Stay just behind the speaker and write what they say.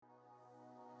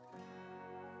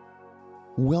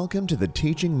Welcome to the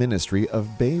teaching ministry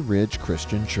of Bay Ridge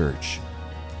Christian Church.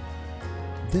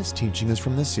 This teaching is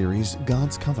from the series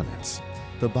God's Covenants.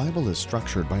 The Bible is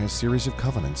structured by a series of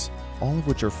covenants, all of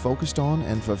which are focused on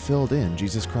and fulfilled in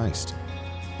Jesus Christ.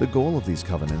 The goal of these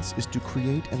covenants is to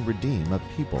create and redeem a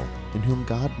people in whom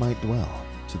God might dwell,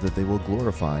 so that they will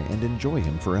glorify and enjoy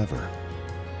Him forever.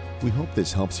 We hope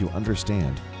this helps you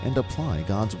understand and apply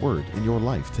God's Word in your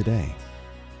life today.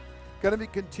 Going to be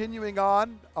continuing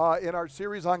on in our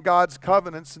series on God's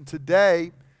covenants, and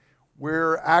today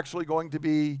we're actually going to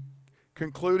be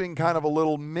concluding kind of a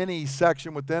little mini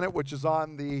section within it, which is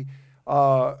on the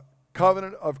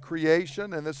covenant of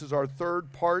creation, and this is our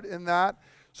third part in that.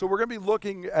 So we're going to be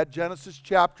looking at Genesis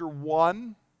chapter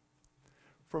 1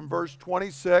 from verse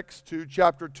 26 to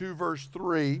chapter 2 verse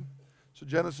 3. So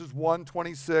Genesis 1,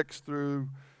 26 through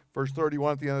verse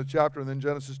 31 at the end of the chapter, and then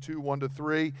Genesis 2, 1 to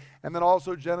 3, and then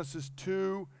also Genesis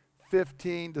 2,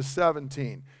 15 to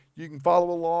 17. You can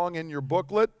follow along in your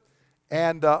booklet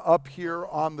and up here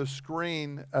on the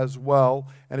screen as well.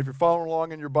 And if you're following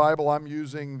along in your Bible, I'm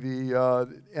using the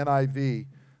NIV,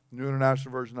 New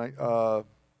International Version,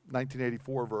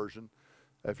 1984 version,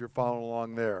 if you're following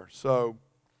along there. So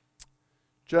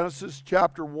Genesis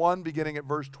chapter 1, beginning at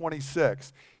verse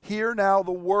 26. Hear now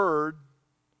the word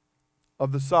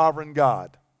of the sovereign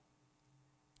God.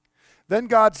 Then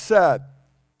God said,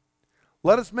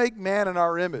 "Let us make man in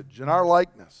our image, in our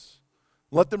likeness.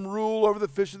 Let them rule over the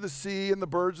fish of the sea and the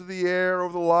birds of the air,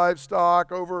 over the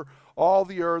livestock, over all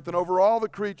the earth, and over all the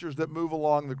creatures that move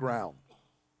along the ground."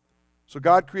 So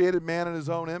God created man in His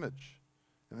own image.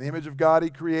 In the image of God He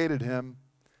created him.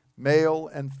 Male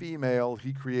and female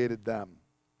He created them.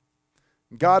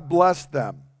 And God blessed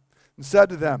them and said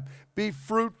to them, "Be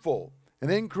fruitful and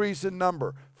increase in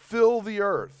number. Fill the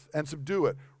earth and subdue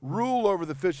it. Rule over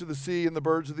the fish of the sea and the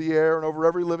birds of the air and over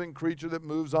every living creature that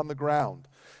moves on the ground."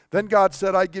 Then God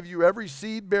said, "I give you every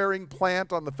seed-bearing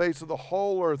plant on the face of the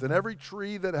whole earth and every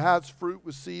tree that has fruit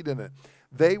with seed in it.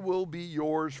 They will be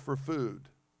yours for food.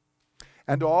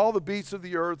 And to all the beasts of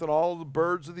the earth and all the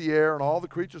birds of the air and all the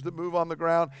creatures that move on the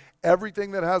ground,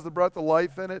 everything that has the breath of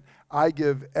life in it, I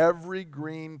give every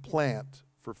green plant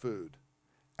for food."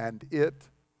 And it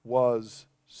was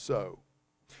so.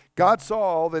 God saw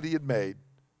all that He had made,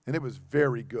 and it was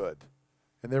very good.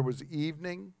 And there was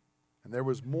evening, and there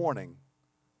was morning,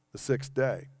 the sixth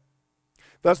day.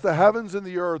 Thus the heavens and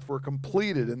the earth were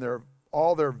completed in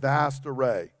all their vast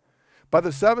array. By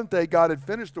the seventh day God had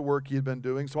finished the work He had been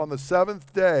doing, so on the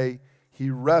seventh day He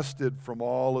rested from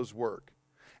all His work.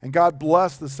 And God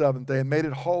blessed the seventh day and made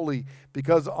it holy,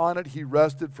 because on it He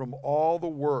rested from all the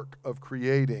work of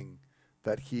creating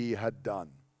that He had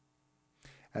done.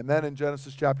 And then in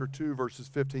Genesis chapter 2, verses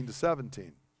 15 to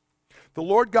 17. The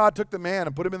Lord God took the man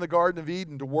and put him in the Garden of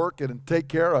Eden to work it and take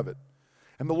care of it.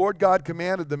 And the Lord God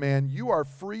commanded the man, "You are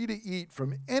free to eat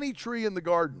from any tree in the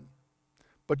garden,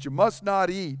 but you must not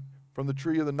eat from the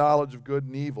tree of the knowledge of good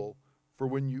and evil, for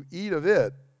when you eat of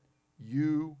it,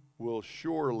 you will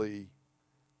surely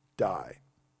die."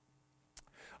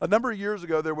 A number of years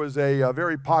ago, there was a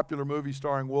very popular movie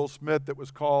starring Will Smith that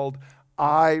was called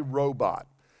I, Robot.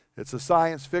 It's a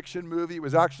science fiction movie. It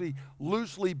was actually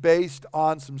loosely based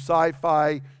on some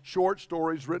sci-fi short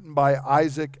stories written by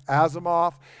Isaac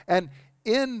Asimov. And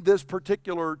in this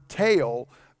particular tale,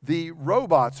 the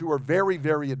robots, who are very,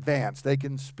 very advanced, they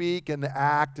can speak and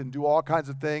act and do all kinds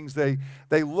of things. They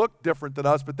look different than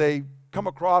us, but they come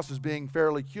across as being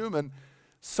fairly human.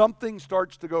 Something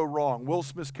starts to go wrong. Will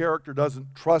Smith's character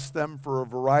doesn't trust them for a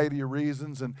variety of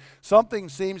reasons, and something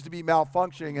seems to be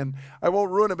malfunctioning, and I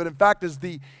won't ruin it, but in fact, as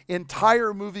the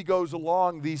entire movie goes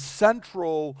along, the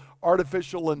central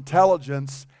artificial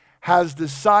intelligence has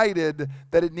decided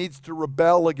that it needs to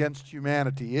rebel against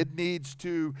humanity. It needs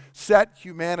to set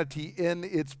humanity in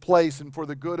its place, and for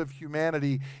the good of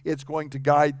humanity, it's going to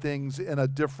guide things in a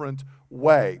different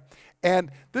way.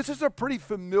 And this is a pretty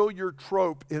familiar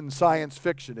trope in science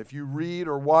fiction. If you read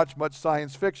or watch much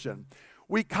science fiction,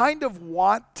 we kind of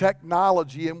want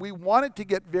technology and we want it to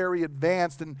get very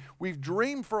advanced, and we've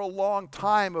dreamed for a long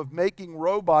time of making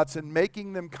robots and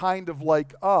making them kind of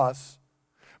like us,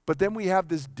 but then we have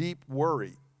this deep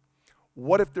worry.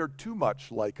 What if they're too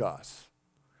much like us?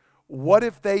 What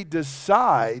if they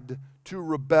decide to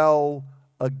rebel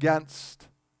against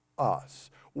us?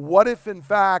 What if, in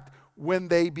fact, when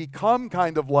they become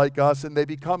kind of like us and they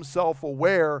become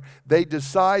self-aware, they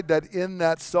decide that in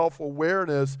that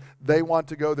self-awareness, they want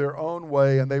to go their own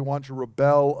way and they want to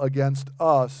rebel against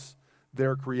us,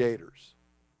 their creators?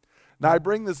 Now, I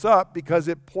bring this up because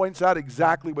it points out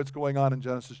exactly what's going on in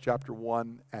Genesis chapter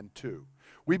 1 and 2.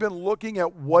 We've been looking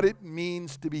at what it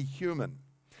means to be human.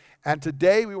 And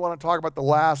today we want to talk about the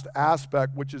last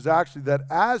aspect, which is actually that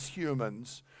as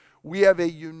humans, we have a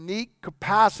unique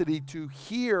capacity to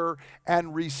hear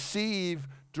and receive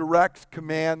direct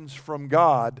commands from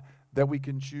God that we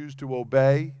can choose to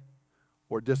obey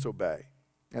or disobey.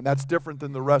 And that's different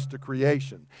than the rest of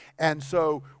creation. And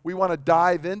so we want to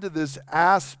dive into this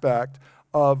aspect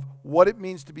of what it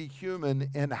means to be human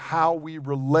and how we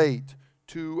relate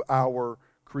to our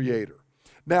Creator.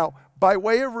 Now, by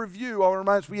way of review, I'll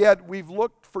remind us we've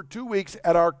looked for 2 weeks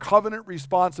at our covenant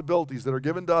responsibilities that are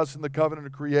given to us in the covenant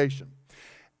of creation.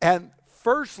 And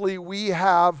firstly, we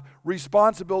have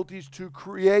responsibilities to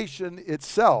creation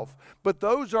itself, but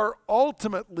those are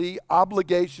ultimately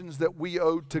obligations that we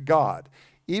owe to God.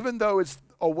 Even though it's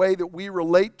a way that we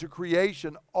relate to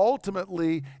creation,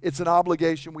 ultimately it's an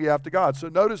obligation we have to God. So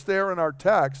notice there in our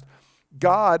text,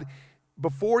 God,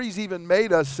 before he's even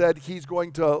made us, said he's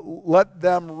going to let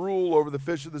them rule over the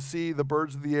fish of the sea, the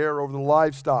birds of the air, over the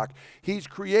livestock. He's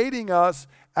creating us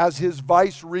as his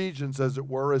vice regents, as it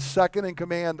were, as second in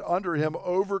command under him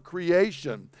over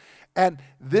creation. And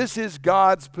this is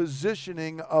God's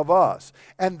positioning of us.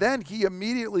 And then he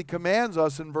immediately commands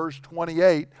us in verse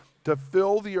 28 to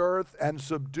fill the earth and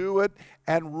subdue it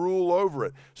and rule over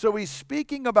it. So he's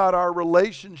speaking about our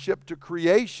relationship to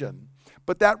creation,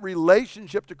 but that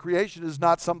relationship to creation is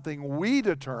not something we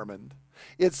determined.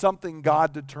 It's something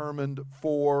God determined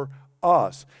for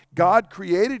us. God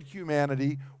created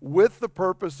humanity with the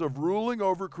purpose of ruling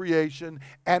over creation,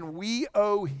 and we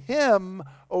owe him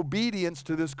obedience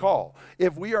to this call.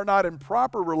 If we are not in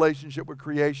proper relationship with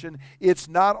creation, it's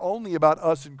not only about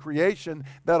us and creation,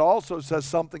 that also says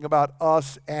something about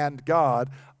us and God,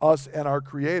 us and our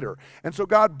Creator. And so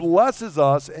God blesses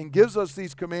us and gives us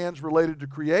these commands related to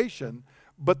creation,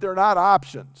 but they're not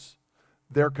options.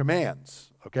 They're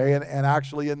commands, okay? And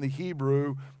actually in the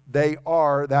Hebrew, they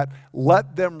are that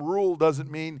let them rule doesn't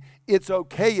mean it's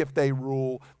okay if they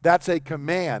rule. That's a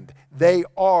command. They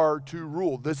are to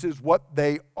rule. This is what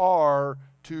they are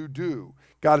to do.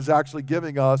 God is actually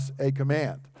giving us a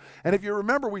command. And if you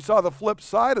remember, we saw the flip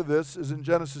side of this is in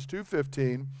Genesis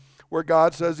 2:15, where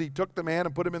God says he took the man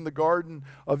and put him in the Garden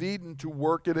of Eden to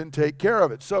work it and take care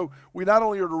of it. So we not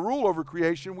only are to rule over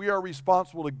creation, we are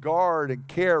responsible to guard and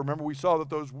care. Remember, we saw that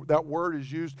that word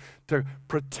is used to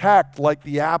protect like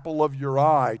the apple of your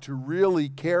eye, to really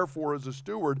care for as a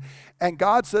steward. And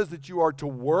God says that you are to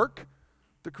work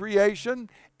the creation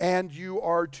and you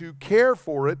are to care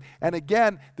for it. And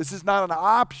again, this is not an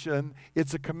option,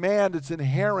 it's a command, it's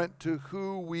inherent to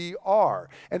who we are.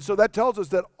 And so that tells us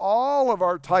that all of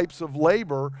our types of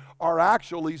labor are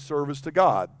actually service to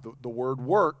God. The word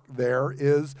work there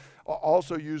is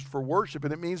also used for worship,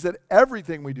 and it means that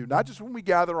everything we do, not just when we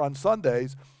gather on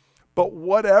Sundays, but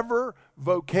whatever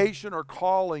vocation or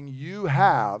calling you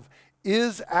have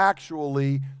is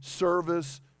actually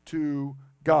service to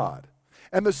God.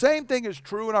 And the same thing is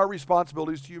true in our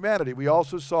responsibilities to humanity. We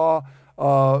also saw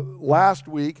last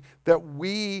week that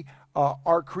we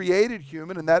are created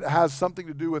human, and that has something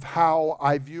to do with how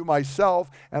I view myself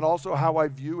and also how I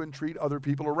view and treat other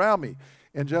people around me.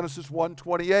 In Genesis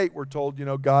 1:28, we're told,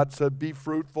 God said, be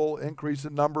fruitful, increase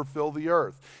in number, fill the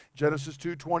earth. Genesis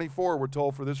 2:24, we're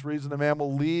told, for this reason a man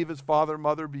will leave his father and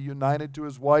mother, be united to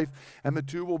his wife, and the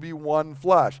two will be one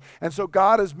flesh. And so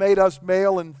God has made us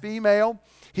male and female.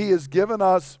 He has given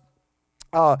us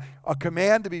a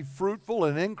command to be fruitful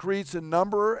and increase in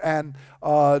number and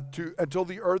until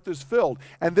the earth is filled.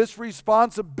 And this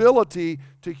responsibility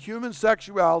to human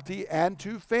sexuality and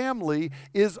to family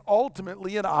is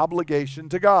ultimately an obligation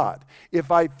to God.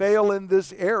 If I fail in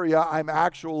this area, I'm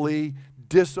actually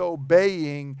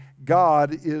disobeying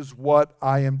God is what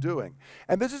I am doing.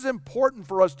 And this is important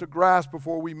for us to grasp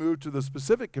before we move to the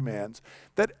specific commands,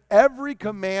 that every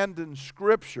command in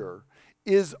Scripture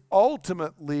is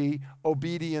ultimately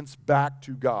obedience back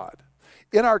to God.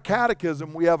 In our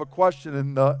catechism, we have a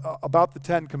question about the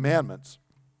Ten Commandments.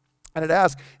 And it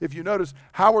asks, if you notice,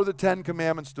 how are the Ten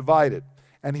Commandments divided?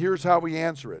 And here's how we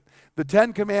answer it. The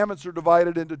Ten Commandments are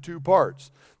divided into two parts.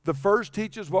 The first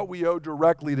teaches what we owe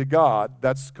directly to God.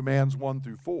 That's commands 1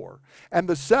 through 4. And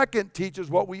the second teaches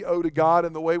what we owe to God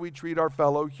and the way we treat our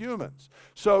fellow humans.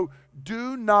 So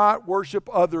do not worship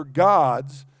other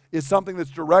gods is something that's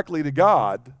directly to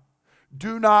God.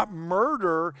 Do not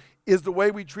murder is the way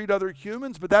we treat other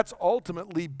humans, but that's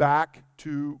ultimately back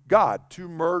to God. To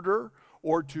murder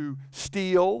or to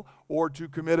steal or to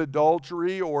commit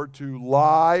adultery or to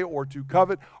lie or to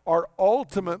covet are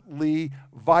ultimately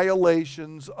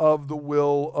violations of the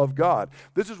will of God.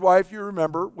 This is why, if you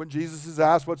remember, when Jesus is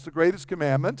asked what's the greatest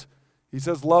commandment, he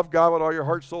says, love God with all your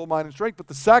heart, soul, mind, and strength. But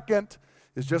the second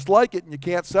is just like it, and you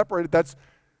can't separate it. That's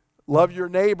Love your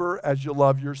neighbor as you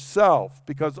love yourself,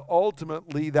 because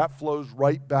ultimately that flows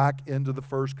right back into the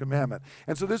first commandment.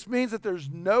 And so this means that there's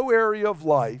no area of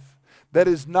life that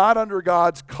is not under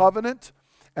God's covenant,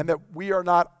 and that we are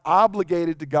not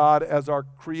obligated to God as our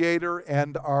Creator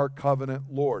and our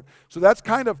covenant Lord. So that's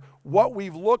kind of what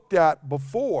we've looked at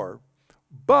before,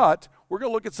 but we're going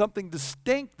to look at something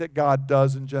distinct that God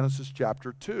does in Genesis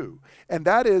chapter 2. And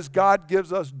that is, God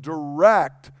gives us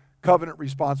direct covenant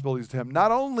responsibilities to Him,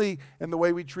 not only in the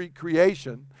way we treat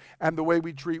creation and the way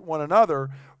we treat one another,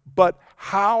 but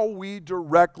how we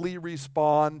directly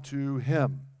respond to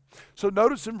Him. So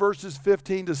notice in verses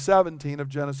 15 to 17 of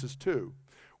Genesis 2,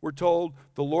 we're told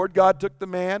the Lord God took the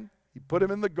man, He put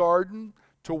him in the garden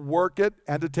to work it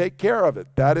and to take care of it.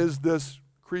 That is this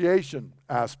creation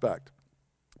aspect.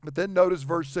 But then notice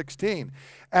verse 16.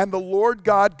 And the Lord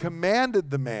God commanded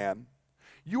the man,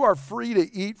 you are free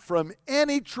to eat from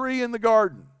any tree in the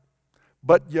garden,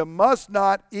 but you must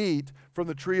not eat from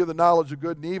the tree of the knowledge of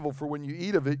good and evil, for when you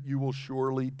eat of it, you will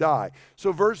surely die.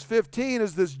 So verse 15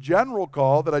 is this general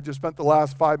call that I just spent the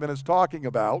last 5 minutes talking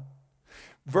about.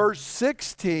 Verse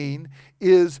 16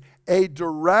 is a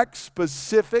direct,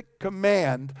 specific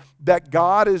command that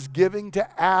God is giving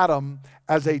to Adam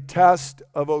as a test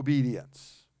of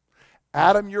obedience.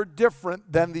 Adam, you're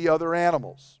different than the other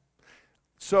animals.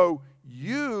 So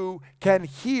you can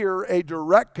hear a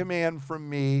direct command from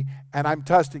me, and I'm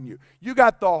testing you. You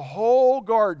got the whole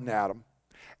garden, Adam.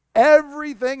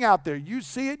 Everything out there. You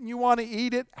see it and you want to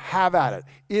eat it, have at it.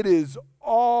 It is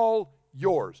all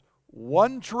yours.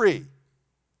 One tree.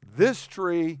 This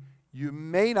tree you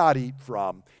may not eat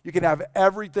from. You can have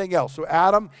everything else. So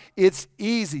Adam, it's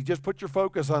easy. Just put your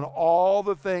focus on all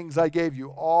the things I gave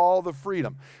you, all the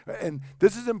freedom. And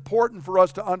this is important for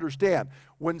us to understand.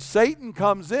 When Satan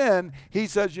comes in, he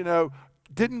says,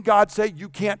 didn't God say you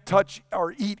can't touch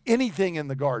or eat anything in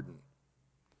the garden?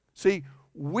 See,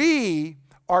 we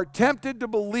are tempted to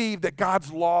believe that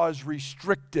God's law is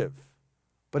restrictive,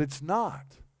 but it's not.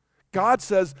 God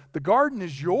says the garden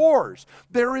is yours.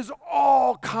 There is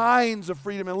all kinds of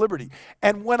freedom and liberty.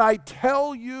 And when I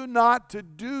tell you not to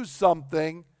do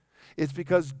something, it's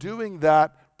because doing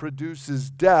that produces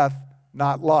death,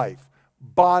 not life.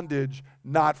 Bondage,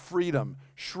 not freedom.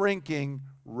 Shrinking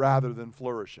rather than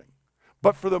flourishing.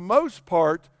 But for the most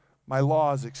part, my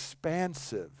law is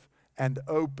expansive and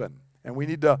open. And we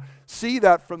need to see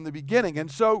that from the beginning. And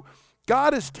so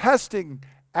God is testing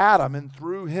Adam, and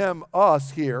through him,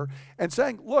 us here, and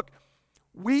saying, look,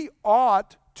 we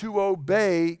ought to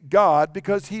obey God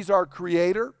because He's our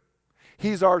creator,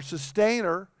 He's our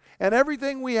sustainer, and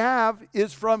everything we have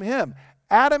is from Him.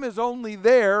 Adam is only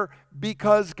there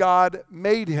because God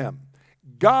made him.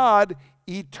 God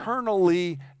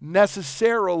eternally,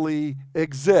 necessarily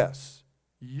exists.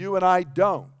 You and I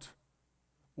don't.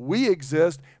 We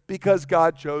exist because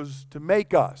God chose to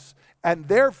make us, and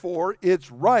therefore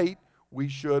it's right we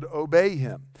should obey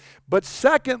Him. But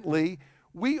secondly,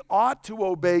 we ought to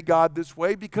obey God this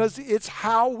way because it's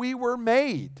how we were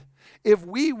made. If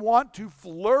we want to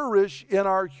flourish in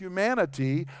our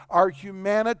humanity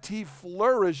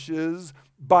flourishes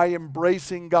by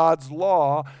embracing God's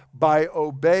law, by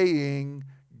obeying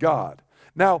God.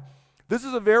 Now, this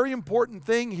is a very important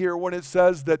thing here when it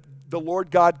says that the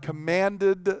Lord God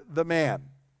commanded the man.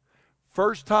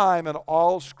 First time in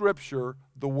all Scripture,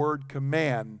 the word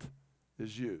command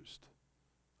is used.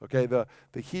 Okay, the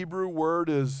Hebrew word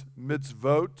is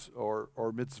mitzvot, or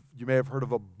you may have heard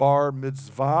of a bar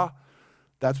mitzvah.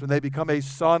 That's when they become a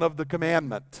son of the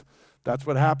commandment. That's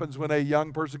what happens when a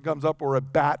young person comes up, or a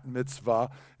bat mitzvah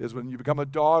is when you become a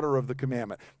daughter of the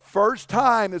commandment. First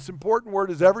time this important word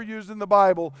is ever used in the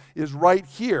Bible is right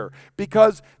here,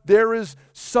 because there is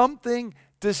something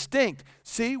distinct.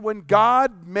 See, when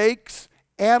God makes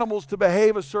animals to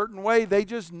behave a certain way, they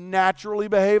just naturally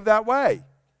behave that way.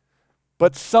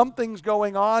 But something's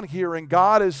going on here, and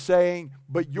God is saying,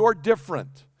 but you're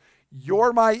different.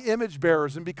 You're my image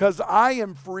bearers, and because I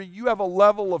am free, you have a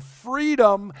level of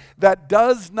freedom that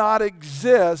does not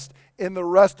exist in the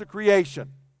rest of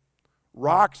creation.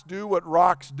 Rocks do what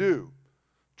rocks do.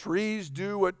 Trees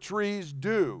do what trees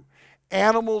do.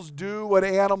 Animals do what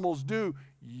animals do.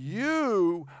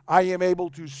 You, I am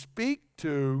able to speak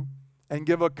to and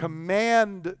give a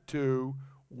command to,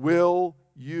 will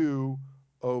you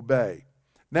obey?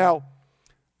 Now,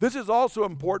 this is also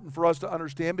important for us to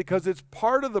understand because it's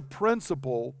part of the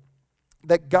principle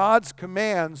that God's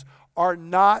commands are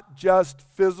not just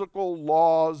physical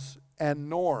laws and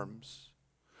norms,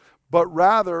 but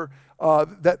rather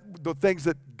that the things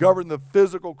that govern the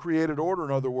physical created order,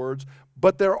 in other words,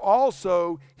 but they're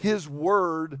also His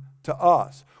word to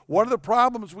us. One of the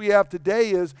problems we have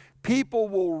today is people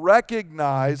will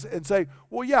recognize and say,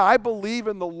 well, yeah, I believe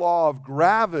in the law of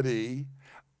gravity.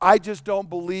 I just don't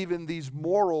believe in these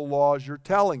moral laws you're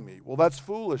telling me. Well, that's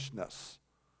foolishness.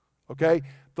 Okay?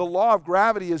 The law of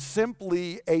gravity is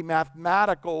simply a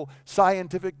mathematical,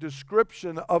 scientific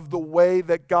description of the way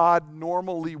that God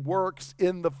normally works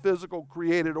in the physical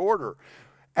created order.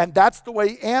 And that's the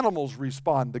way animals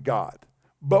respond to God.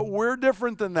 But we're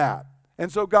different than that.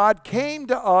 And so God came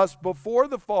to us before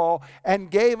the fall and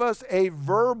gave us a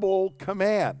verbal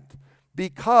command,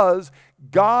 because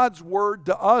God's word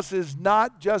to us is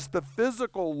not just the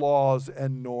physical laws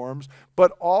and norms,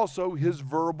 but also his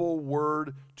verbal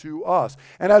word to us.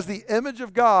 And as the image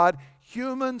of God,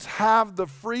 humans have the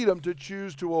freedom to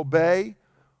choose to obey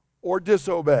or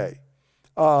disobey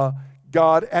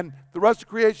God, and the rest of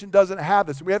creation doesn't have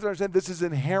this. We have to understand this is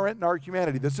inherent in our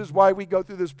humanity. This is why we go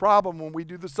through this problem when we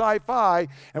do the sci-fi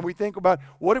and we think about,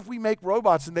 what if we make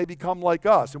robots and they become like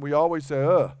us? And we always say,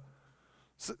 ugh.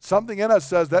 Something in us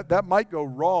says that might go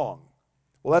wrong.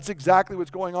 Well, that's exactly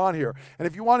what's going on here. And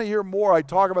if you want to hear more, I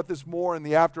talk about this more in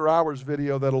the After Hours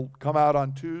video that'll come out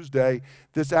on Tuesday,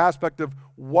 this aspect of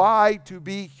why to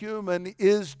be human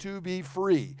is to be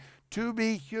free. To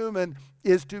be human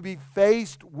is to be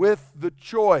faced with the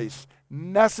choice,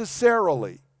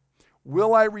 necessarily,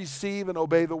 will I receive and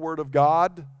obey the word of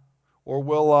God, or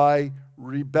will I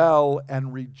rebel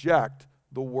and reject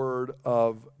the word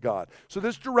of God? So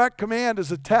this direct command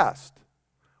is a test.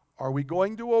 Are we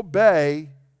going to obey,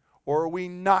 or are we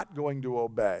not going to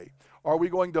obey? Are we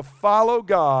going to follow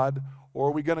God, or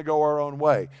are we going to go our own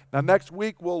way? Now, next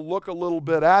week we'll look a little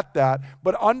bit at that,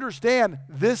 but understand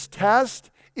this test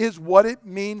is what it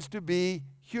means to be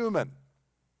human.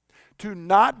 To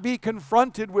not be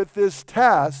confronted with this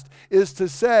test is to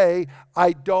say,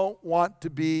 I don't want to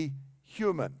be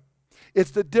human.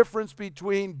 It's the difference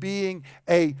between being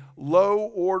a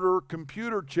low-order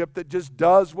computer chip that just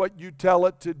does what you tell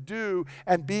it to do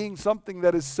and being something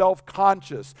that is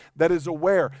self-conscious, that is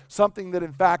aware, something that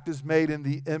in fact is made in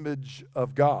the image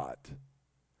of God.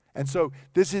 And so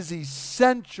this is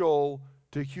essential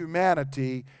to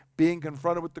humanity, being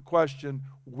confronted with the question,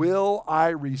 will I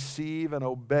receive and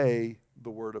obey the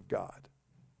word of God?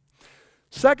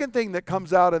 Second thing that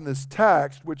comes out in this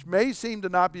text, which may seem to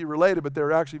not be related, but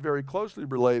they're actually very closely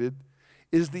related,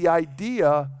 is the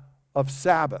idea of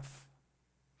Sabbath.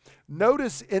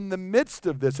 Notice in the midst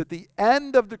of this, at the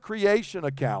end of the creation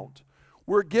account,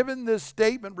 we're given this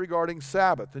statement regarding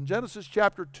Sabbath. In Genesis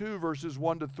chapter 2, verses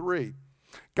 1 to 3,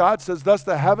 God says, thus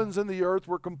the heavens and the earth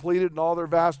were completed in all their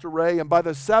vast array, and by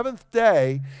the seventh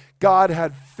day, God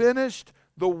had finished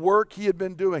the work he had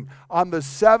been doing. On the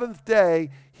seventh day,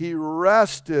 he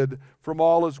rested from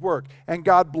all his work. And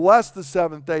God blessed the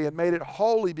seventh day and made it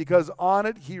holy, because on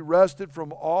it he rested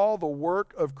from all the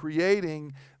work of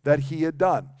creating that he had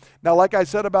done. Now, like I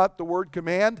said about the word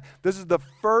command, this is the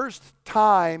first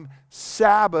time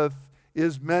Sabbath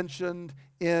is mentioned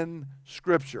in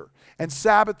Scripture. And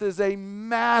Sabbath is a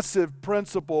massive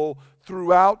principle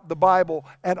throughout the Bible,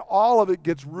 and all of it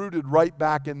gets rooted right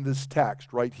back in this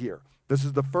text right here. This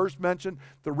is the first mention.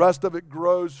 The rest of it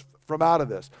grows from out of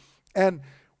this. And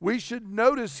we should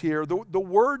notice here, the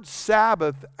word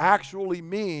Sabbath actually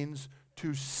means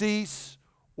to cease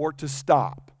or to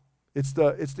stop. It's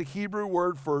the Hebrew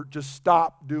word for just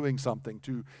stop doing something,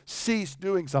 to cease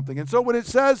doing something. And so when it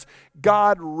says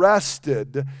God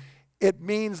rested, it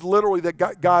means literally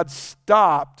that God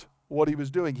stopped what he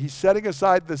was doing. He's setting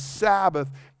aside the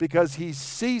Sabbath because he's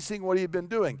ceasing what he had been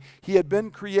doing. He had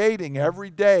been creating every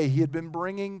day. He had been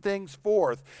bringing things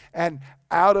forth, and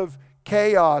out of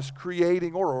chaos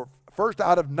creating order. First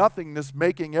out of nothingness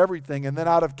making everything, and then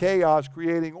out of chaos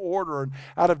creating order, and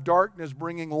out of darkness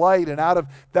bringing light, and out of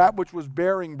that which was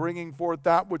barren bringing forth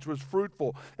that which was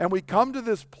fruitful. And we come to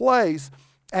this place,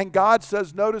 and God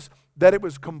says, notice that it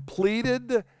was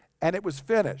completed and it was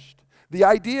finished. The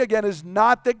idea, again, is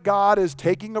not that God is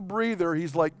taking a breather.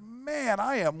 He's like, man,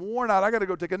 I am worn out. I got to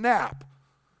go take a nap.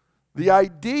 The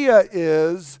idea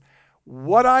is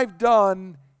what I've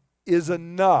done is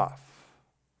enough.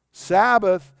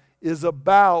 Sabbath is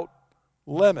about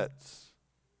limits.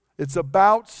 It's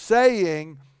about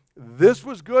saying, this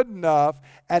was good enough,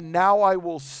 and now I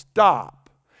will stop.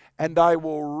 And I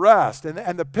will rest.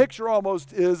 And the picture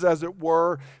almost is, as it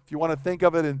were, if you want to think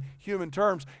of it in human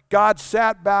terms, God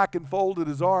sat back and folded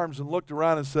his arms and looked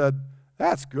around and said,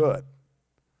 that's good.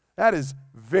 That is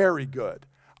very good.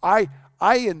 I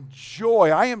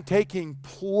am taking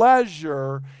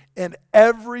pleasure in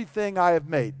everything I have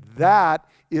made. That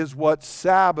is what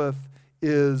Sabbath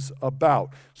is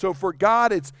about. So for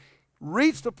God, it's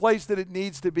reached the place that it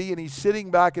needs to be, and he's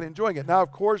sitting back and enjoying it. Now,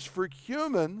 of course, for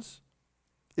humans,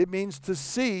 it means to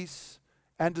cease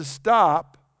and to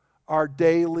stop our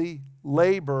daily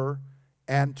labor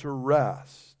and to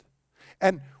rest.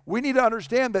 And we need to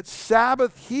understand that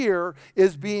Sabbath here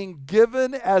is being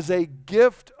given as a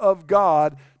gift of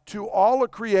God to all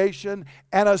of creation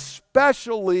and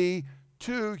especially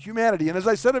to humanity. And as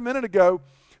I said a minute ago,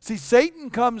 see,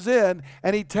 Satan comes in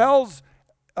and he tells,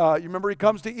 you remember he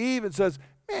comes to Eve and says,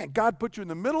 man, God put you in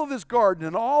the middle of this garden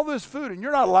and all this food and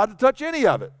you're not allowed to touch any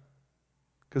of it.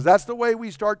 Because that's the way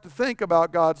we start to think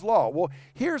about God's law. Well,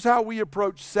 here's how we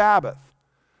approach Sabbath.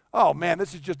 Oh man,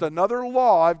 this is just another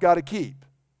law I've got to keep.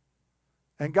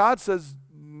 And God says,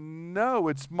 no,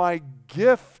 it's my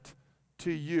gift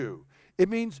to you. It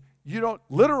means you don't,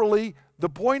 literally, the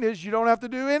point is you don't have to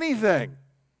do anything.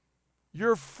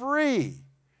 You're free.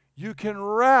 You can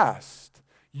rest.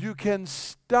 You can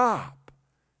stop.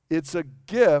 It's a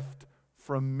gift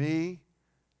from me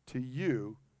to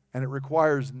you, and it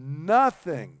requires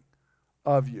nothing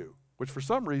of you, which for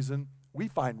some reason we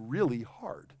find really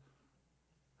hard.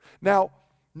 Now,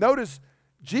 notice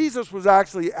Jesus was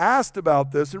actually asked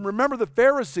about this, and remember the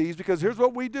Pharisees, because here's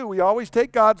what we do. We always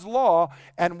take God's law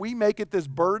and we make it this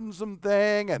burdensome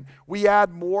thing and we add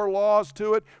more laws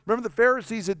to it. Remember the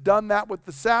Pharisees had done that with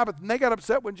the Sabbath, and they got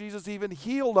upset when Jesus even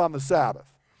healed on the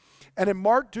Sabbath. And in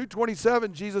Mark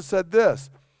 2:27, Jesus said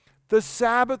this, the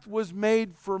Sabbath was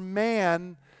made for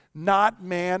man, not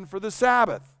man for the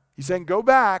Sabbath. He's saying, go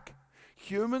back.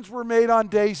 Humans were made on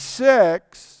day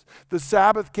 6. The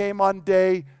Sabbath came on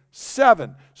day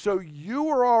 7. So you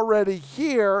were already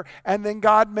here, and then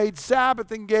God made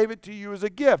Sabbath and gave it to you as a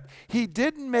gift. He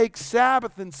didn't make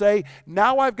Sabbath and say,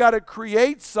 now I've got to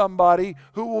create somebody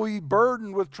who will be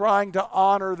burdened with trying to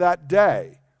honor that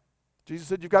day. Jesus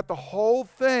said, you've got the whole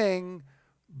thing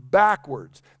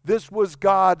backwards. This was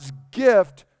God's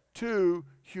gift to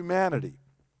humanity.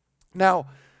 Now,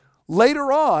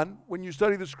 later on, when you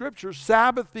study the Scriptures,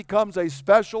 Sabbath becomes a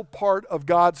special part of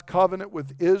God's covenant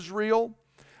with Israel.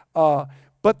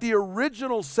 But the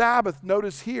original Sabbath,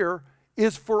 notice here,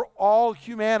 is for all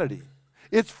humanity.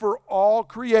 It's for all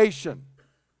creation.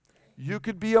 You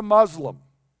could be a Muslim.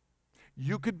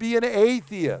 You could be an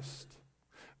atheist.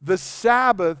 The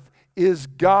Sabbath is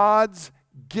God's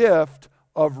gift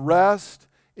of rest,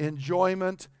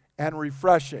 enjoyment, and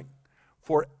refreshing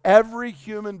for every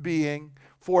human being,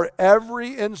 for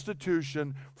every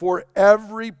institution, for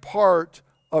every part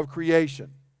of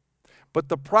creation. But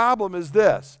the problem is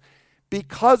this,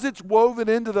 because it's woven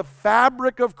into the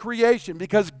fabric of creation,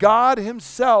 because God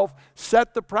himself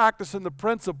set the practice and the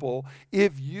principle,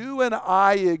 if you and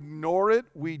I ignore it,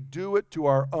 we do it to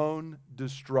our own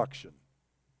destruction.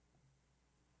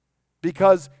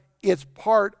 Because it's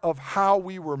part of how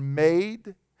we were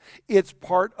made. It's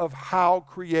part of how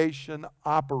creation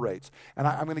operates. And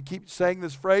I'm going to keep saying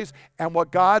this phrase, and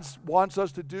what God wants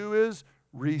us to do is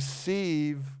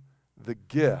receive the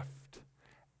gift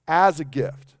as a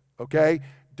gift, okay?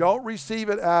 Don't receive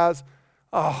it as,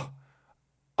 oh,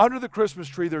 under the Christmas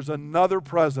tree there's another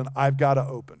present I've got to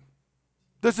open.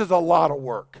 This is a lot of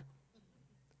work.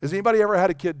 Has anybody ever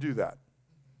had a kid do that?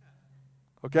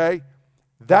 Okay?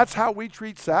 That's how we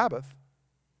treat Sabbath.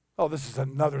 Oh, this is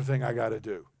another thing I got to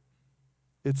do.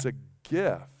 It's a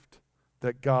gift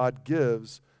that God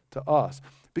gives to us.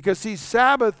 Because, see,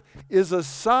 Sabbath is a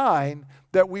sign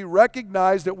that we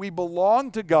recognize that we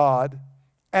belong to God,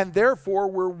 and therefore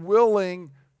we're willing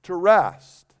to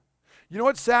rest. You know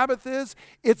what Sabbath is?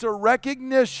 It's a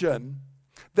recognition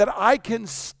that I can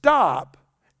stop,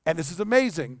 and this is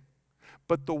amazing,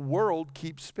 but the world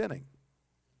keeps spinning.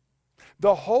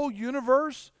 The whole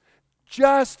universe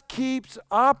just keeps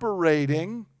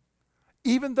operating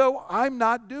even though I'm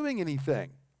not doing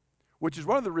anything, which is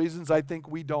one of the reasons I think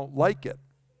we don't like it.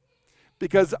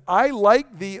 Because I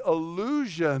like the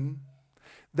illusion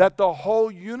that the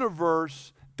whole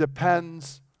universe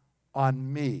depends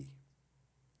on me.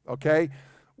 Okay?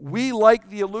 We like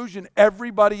the illusion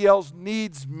everybody else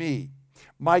needs me.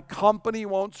 My company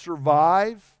won't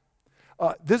survive.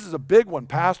 This is a big one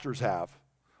pastors have.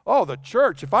 Oh, the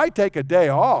church, if I take a day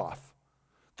off,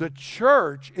 the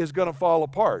church is going to fall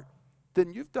apart.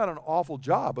 Then you've done an awful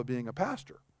job of being a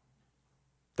pastor.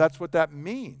 That's what that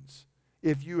means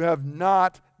if you have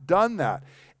not done that.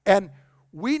 And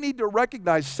we need to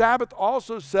recognize Sabbath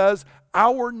also says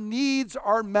our needs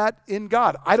are met in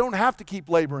God. I don't have to keep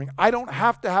laboring. I don't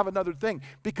have to have another thing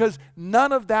because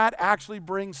none of that actually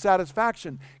brings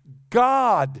satisfaction.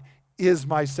 God is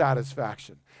my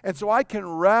satisfaction. And so I can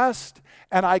rest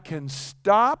and I can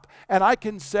stop and I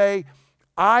can say,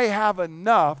 I have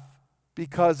enough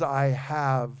because I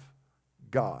have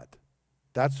God.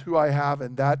 That's who I have,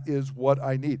 and that is what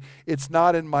I need. It's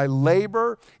not in my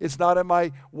labor. It's not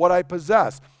in what I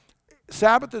possess.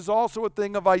 Sabbath is also a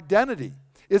thing of identity.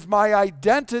 Is my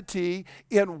identity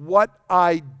in what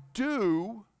I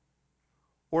do,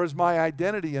 or is my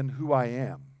identity in who I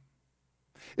am?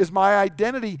 Is my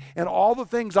identity in all the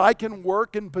things I can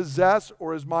work and possess,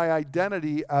 or is my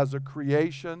identity as a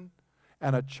creation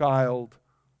and a child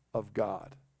of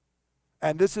God?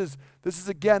 And this is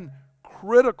again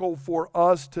critical for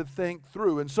us to think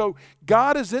through. And so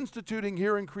God is instituting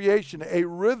here in creation a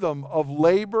rhythm of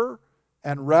labor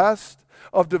and rest,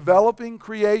 of developing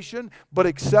creation, but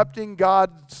accepting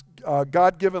God's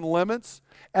God-given limits.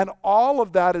 And all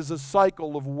of that is a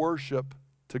cycle of worship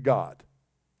to God.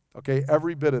 Okay,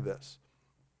 every bit of this.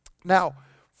 Now,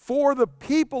 for the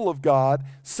people of God,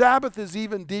 Sabbath is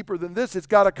even deeper than this. It's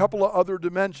got a couple of other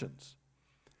dimensions.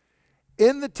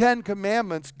 In the Ten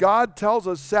Commandments, God tells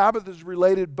us Sabbath is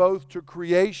related both to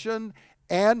creation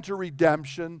and to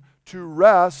redemption, to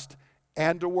rest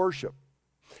and to worship.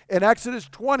 In Exodus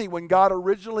 20, when God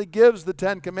originally gives the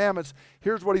Ten Commandments,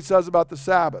 here's what he says about the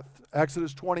Sabbath.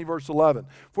 Exodus 20, verse 11.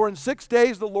 For in 6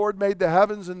 days the Lord made the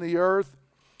heavens and the earth,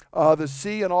 the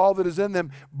sea and all that is in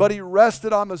them, but he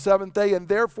rested on the seventh day, and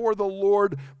therefore the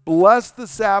Lord blessed the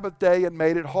Sabbath day and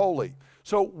made it holy.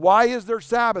 So why is there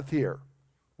Sabbath here?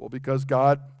 Well, because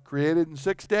God created in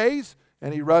 6 days,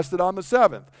 and he rested on the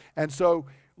seventh. And so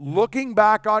looking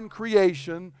back on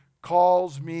creation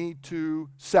calls me to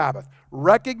Sabbath.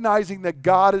 Recognizing that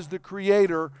God is the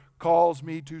creator calls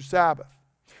me to Sabbath.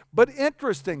 But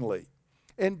interestingly,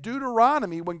 in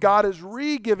Deuteronomy, when God is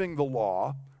re-giving the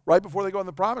law, right before they go in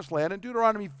the promised land, in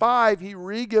Deuteronomy 5, he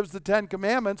re-gives the Ten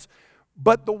Commandments,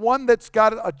 but the one that's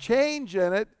got a change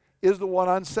in it is the one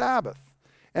on Sabbath.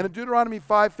 And in Deuteronomy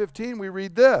 5:15, we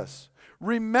read this: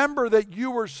 remember that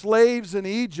you were slaves in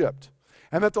Egypt,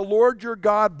 and that the Lord your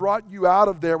God brought you out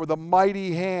of there with a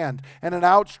mighty hand and an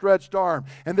outstretched arm.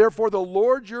 And therefore the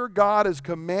Lord your God has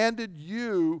commanded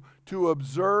you to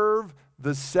observe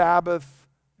the Sabbath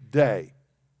day.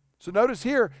 So notice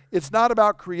here, it's not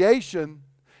about creation,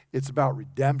 it's about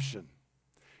redemption.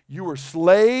 You were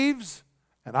slaves,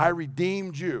 and I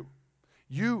redeemed you.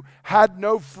 You had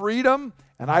no freedom,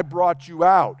 and I brought you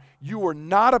out. You were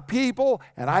not a people,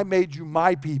 and I made you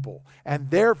my people. And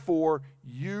therefore,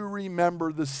 you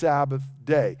remember the Sabbath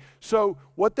day. So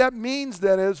what that means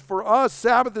then is, for us,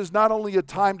 Sabbath is not only a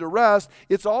time to rest,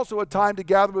 it's also a time to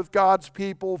gather with God's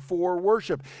people for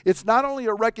worship. It's not only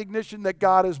a recognition that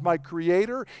God is my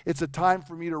creator, it's a time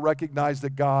for me to recognize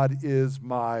that God is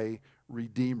my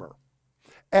redeemer.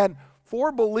 And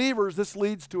for believers, this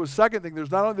leads to a second thing.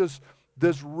 There's not only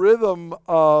this rhythm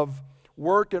of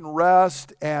work and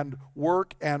rest and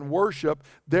work and worship,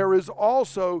 there is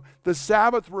also the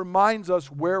Sabbath reminds us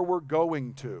where we're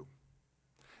going to.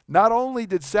 Not only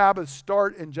did Sabbath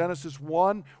start in Genesis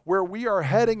 1, where we are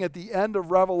heading at the end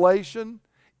of Revelation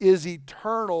is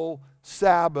eternal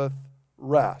Sabbath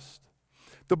rest.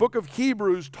 The book of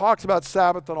Hebrews talks about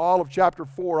Sabbath in all of chapter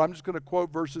 4. I'm just going to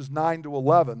quote verses 9 to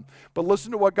 11, but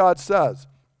listen to what God says.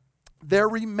 There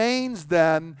remains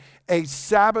then a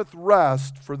Sabbath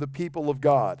rest for the people of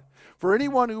God. For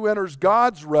anyone who enters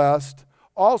God's rest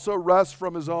also rests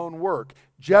from his own work,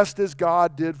 just as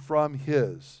God did from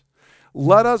his.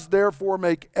 Let us therefore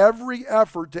make every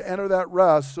effort to enter that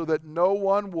rest so that no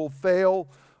one will fail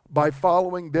by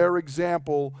following their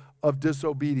example of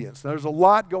disobedience. Now, there's a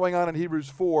lot going on in Hebrews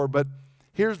 4, but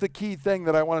here's the key thing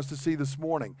that I want us to see this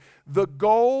morning. The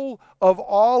goal of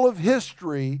all of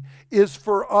history is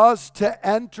for us to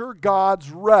enter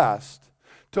God's rest,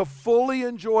 to fully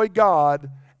enjoy God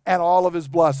and all of his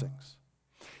blessings.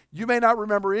 You may not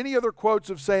remember any other quotes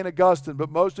of St. Augustine, but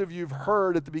most of you have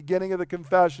heard at the beginning of the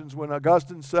Confessions when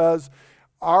Augustine says,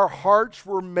 our hearts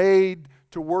were made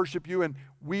to worship you, and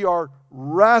we are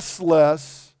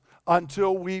restless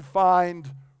until we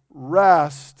find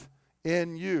rest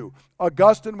in you.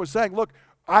 Augustine was saying, look,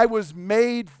 I was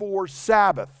made for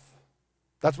Sabbath.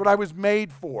 That's what I was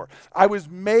made for. I was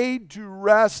made to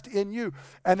rest in you.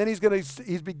 And then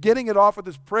he's beginning it off with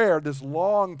this prayer, this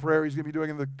long prayer he's going to be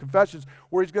doing in the Confessions,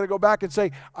 where he's going to go back and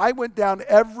say, I went down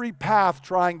every path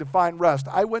trying to find rest.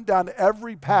 I went down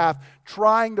every path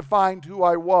trying to find who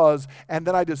I was, and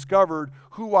then I discovered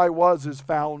who I was is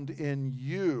found in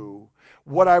you.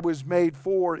 What I was made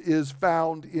for is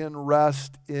found in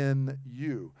rest in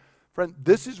you. Friend,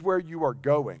 this is where you are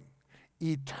going.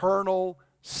 Eternal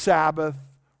Sabbath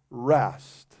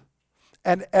rest.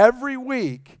 And every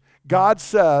week, God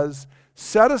says,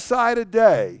 set aside a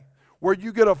day where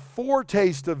you get a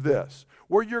foretaste of this,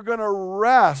 where you're going to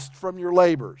rest from your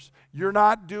labors. You're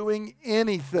not doing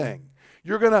anything.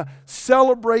 You're going to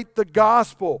celebrate the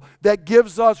gospel that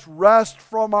gives us rest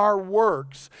from our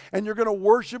works. And you're going to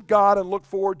worship God and look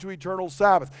forward to eternal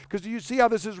Sabbath. Because do you see how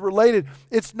this is related?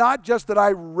 It's not just that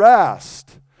I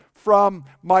rest from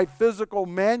my physical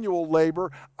manual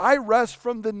labor. I rest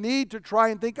from the need to try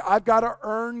and think I've got to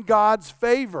earn God's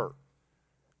favor.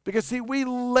 Because see, we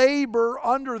labor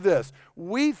under this.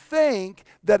 We think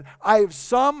that I've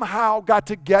somehow got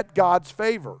to get God's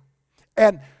favor.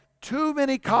 And too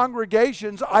many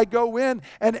congregations, I go in,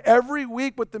 and every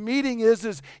week what the meeting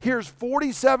is here's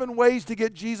 47 ways to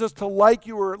get Jesus to like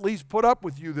you or at least put up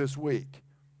with you this week.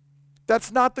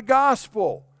 That's not the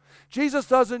gospel. Jesus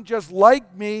doesn't just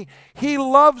like me, He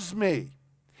loves me.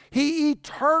 He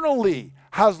eternally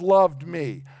has loved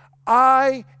me.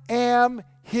 I am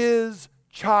His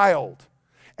child.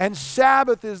 And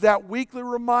Sabbath is that weekly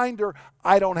reminder,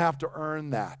 I don't have to earn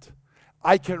that.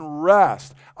 I can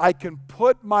rest. I can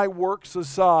put my works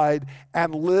aside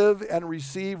and live and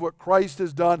receive what Christ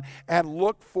has done and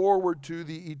look forward to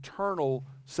the eternal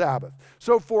Sabbath.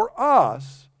 So for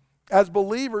us, as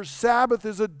believers, Sabbath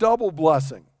is a double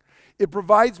blessing. It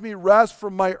provides me rest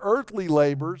from my earthly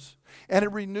labors, and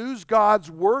it renews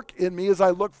God's work in me as I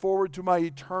look forward to my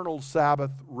eternal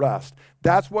Sabbath rest.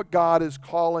 That's what God is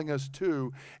calling us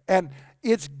to. And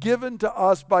it's given to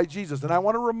us by Jesus. And I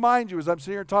want to remind you, as I'm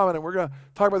sitting here talking, and we're going to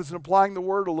talk about this and applying the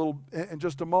word a little in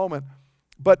just a moment,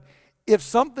 but if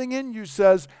something in you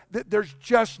says that there's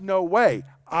just no way,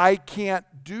 I can't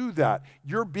do that,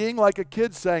 you're being like a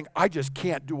kid saying, I just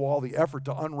can't do all the effort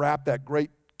to unwrap that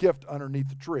great gift underneath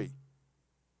the tree.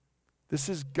 This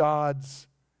is God's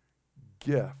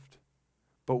gift.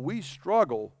 But we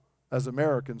struggle as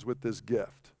Americans with this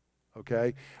gift,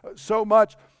 okay? So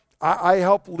much. I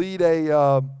help lead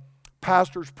a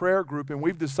pastor's prayer group, and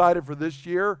we've decided for this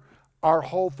year our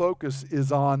whole focus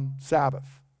is on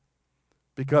Sabbath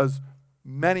because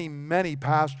many, many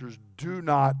pastors do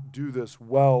not do this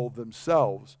well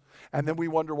themselves. And then we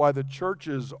wonder why the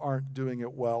churches aren't doing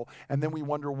it well. And then we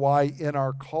wonder why in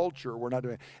our culture we're not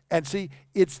doing it. And see,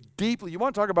 it's deeply, you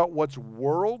want to talk about what's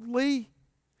worldly?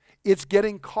 It's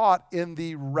getting caught in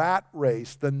the rat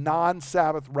race, the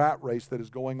non-Sabbath rat race that is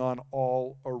going on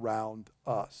all around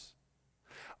us.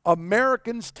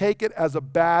 Americans take it as a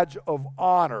badge of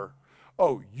honor.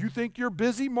 Oh, you think you're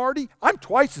busy, Marty? I'm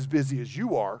twice as busy as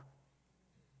you are.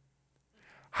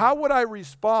 How would I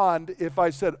respond if I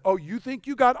said, oh, you think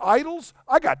you got idols?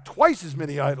 I got twice as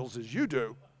many idols as you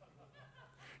do.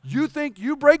 You think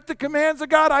you break the commands of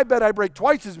God? I bet I break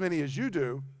twice as many as you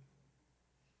do.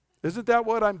 Isn't that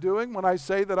what I'm doing when I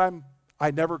say that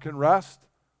I never can rest?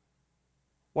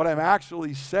 What I'm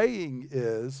actually saying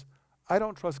is I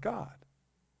don't trust God.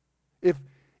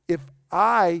 If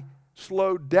I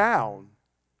slow down,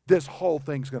 this whole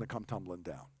thing's going to come tumbling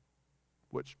down,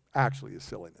 which actually is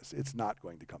silliness. It's not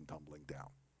going to come tumbling down.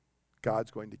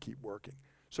 God's going to keep working.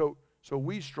 So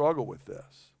we struggle with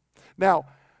this. Now,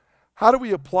 how do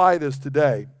we apply this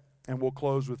today? And we'll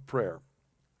close with prayer.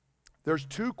 There's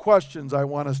two questions I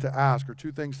want us to ask, or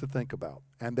two things to think about,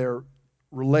 and they're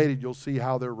related. You'll see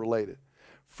how they're related.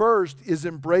 First is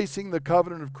embracing the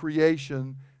covenant of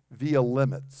creation via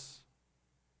limits.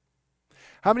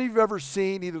 How many of you have ever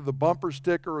seen either the bumper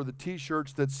sticker or the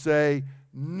t-shirts that say,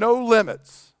 no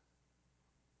limits?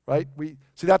 Right?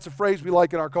 See, that's a phrase we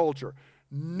like in our culture.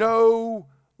 No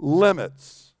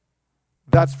limits.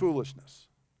 That's foolishness.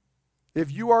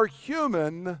 If you are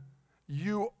human,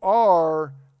 you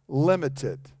are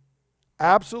limited.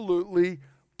 Absolutely,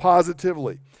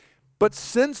 positively. But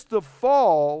since the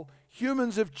fall,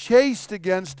 humans have chased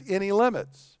against any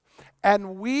limits.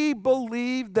 And we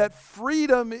believe that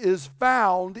freedom is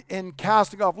found in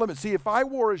casting off limits. See, if I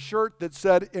wore a shirt that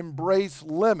said embrace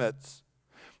limits,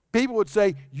 people would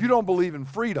say, you don't believe in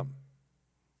freedom.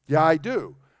 Yeah, I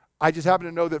do. I just happen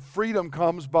to know that freedom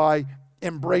comes by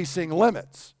embracing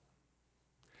limits.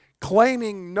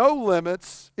 Claiming no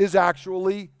limits is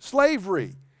actually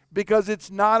slavery because it's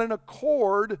not in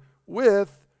accord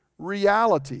with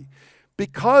reality.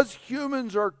 Because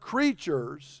humans are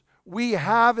creatures, we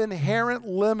have inherent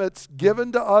limits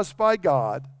given to us by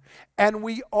God, and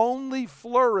we only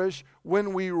flourish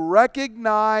when we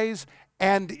recognize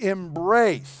and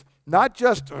embrace, not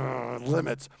just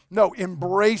limits, no,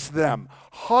 embrace them,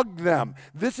 hug them.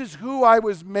 This is who I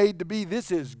was made to be.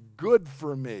 This is good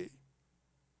for me.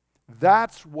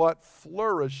 That's what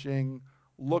flourishing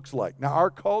looks like. Now, our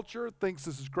culture thinks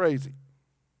this is crazy.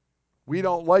 We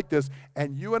don't like this,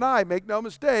 and you and I, make no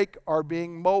mistake, are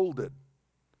being molded.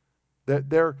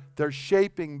 They're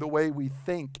shaping the way we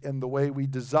think and the way we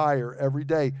desire every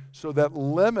day so that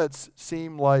limits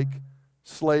seem like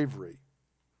slavery.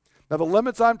 Now, the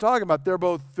limits I'm talking about, they're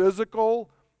both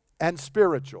physical and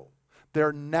spiritual.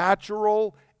 They're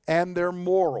natural and they're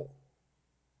moral.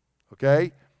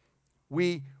 Okay?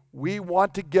 We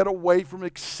want to get away from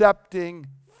accepting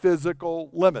physical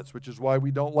limits, which is why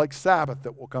we don't like Sabbath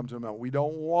that will come to a moment. We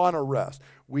don't want to rest.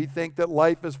 We think that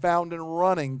life is found in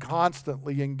running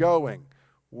constantly and going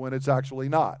when it's actually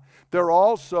not. There are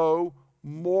also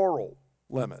moral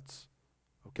limits.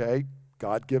 Okay?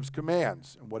 God gives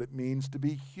commands and what it means to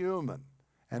be human.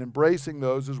 And embracing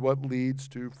those is what leads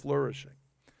to flourishing.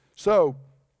 So,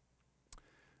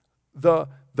 the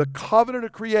covenant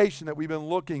of creation that we've been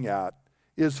looking at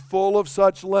is full of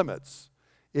such limits.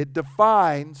 It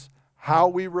defines how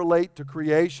we relate to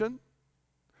creation,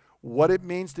 what it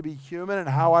means to be human and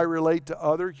how I relate to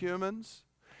other humans,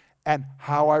 and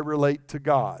how I relate to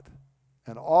God.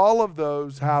 And all of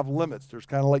those have limits. There's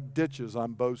kind of like ditches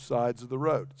on both sides of the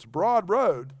road. It's a broad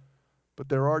road, but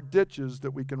there are ditches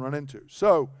that we can run into.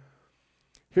 So,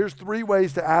 here's 3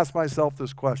 ways to ask myself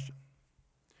this question.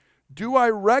 Do I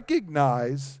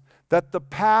recognize that the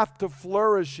path to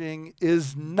flourishing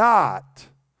is not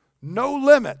no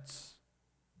limits,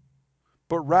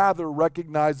 but rather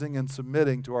recognizing and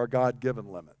submitting to our God-given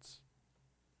limits?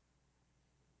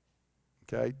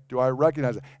 Okay, do I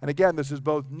recognize it? And again, this is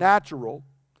both natural.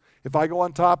 If I go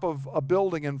on top of a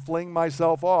building and fling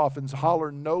myself off and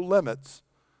holler no limits,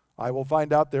 I will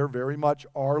find out there very much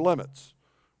are limits.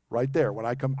 Right there, when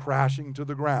I come crashing to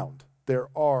the ground, there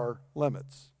are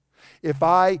limits. If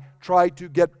I try to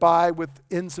get by with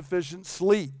insufficient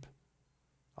sleep,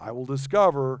 I will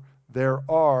discover there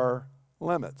are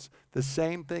limits. The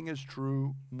same thing is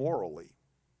true morally.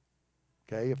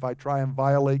 Okay, if I try and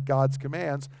violate God's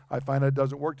commands, I find it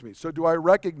doesn't work to me. So do I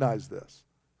recognize this?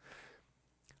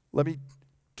 Let me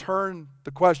turn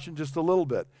the question just a little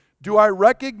bit. Do I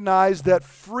recognize that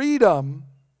freedom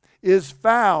is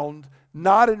found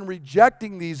not in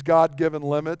rejecting these God-given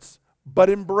limits, but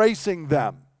embracing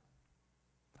them?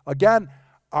 Again,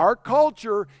 our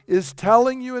culture is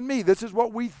telling you and me, this is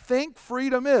what we think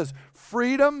freedom is.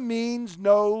 Freedom means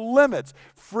no limits.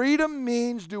 Freedom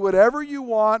means do whatever you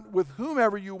want, with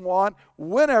whomever you want,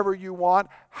 whenever you want,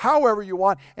 however you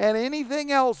want, and anything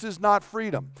else is not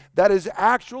freedom. That is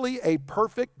actually a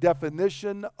perfect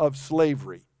definition of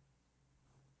slavery.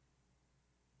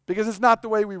 Because it's not the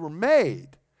way we were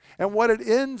made. And what it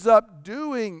ends up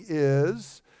doing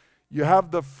is you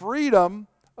have the freedom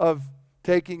of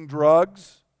taking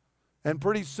drugs, and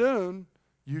pretty soon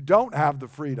you don't have the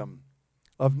freedom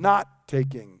of not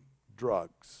taking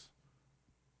drugs.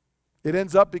 It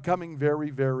ends up becoming very,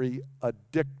 very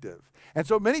addictive. And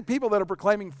so many people that are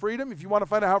proclaiming freedom, if you want to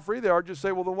find out how free they are, just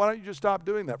say, well, then why don't you just stop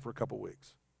doing that for a couple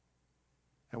weeks?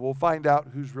 And we'll find out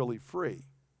who's really free.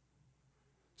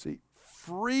 See,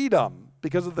 freedom,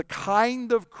 because of the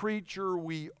kind of creature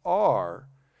we are,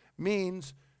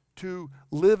 means to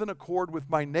live in accord with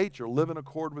my nature, live in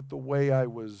accord with the way I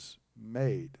was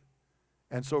made.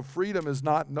 And so freedom is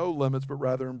not no limits, but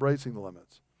rather embracing the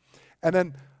limits. And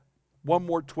then one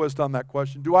more twist on that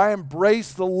question. Do I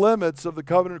embrace the limits of the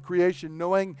covenant of creation,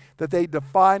 knowing that they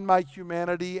define my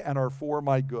humanity and are for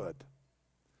my good?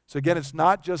 So again, it's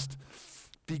not just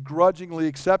begrudgingly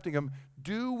accepting them.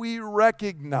 Do we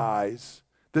recognize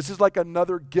this is like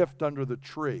another gift under the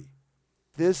tree?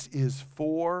 This is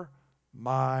for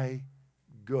my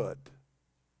good.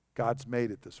 God's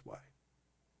made it this way.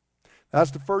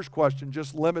 That's the first question,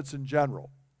 just limits in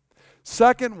general.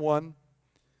 Second one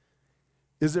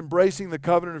is embracing the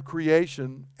covenant of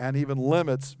creation and even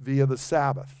limits via the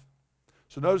Sabbath.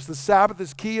 So notice the Sabbath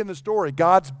is key in the story.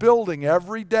 God's building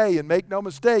every day, and make no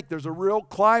mistake, there's a real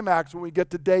climax when we get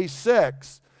to day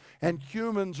 6. And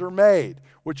humans are made,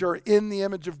 which are in the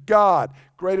image of God,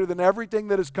 greater than everything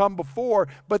that has come before.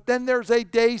 But then there's a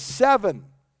day 7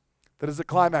 that is a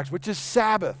climax, which is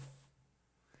Sabbath.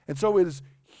 And so it is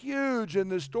huge in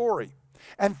this story.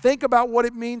 And think about what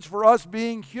it means for us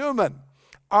being human.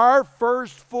 Our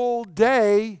first full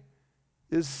day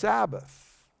is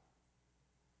Sabbath.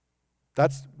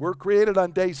 We're created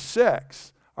on day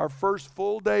 6. Our first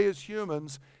full day as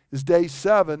humans is day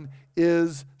 7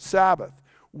 is Sabbath.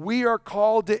 We are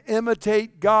called to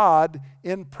imitate God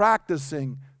in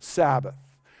practicing Sabbath.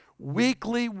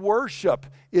 Weekly worship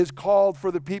is called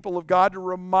for the people of God to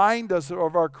remind us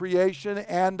of our creation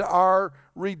and our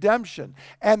redemption.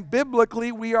 And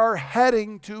biblically, we are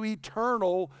heading to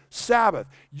eternal Sabbath.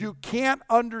 You can't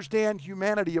understand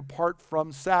humanity apart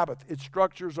from Sabbath. It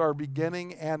structures our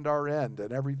beginning and our end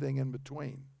and everything in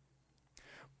between.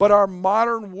 But our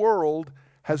modern world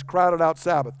has crowded out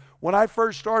Sabbath. When I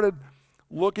first started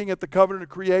looking at the covenant of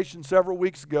creation several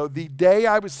weeks ago, the day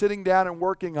I was sitting down and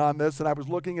working on this and I was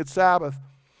looking at Sabbath,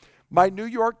 my New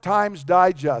York Times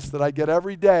digest that I get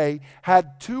every day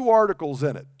had 2 articles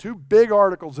in it, 2 big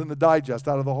articles in the digest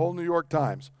out of the whole New York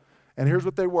Times. And here's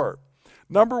what they were.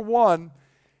 Number 1,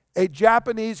 a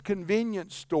Japanese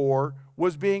convenience store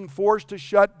was being forced to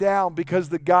shut down because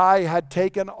the guy had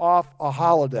taken off a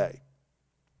holiday.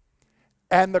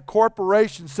 And the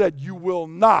corporation said, you will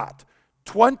not.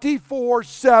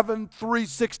 24/7,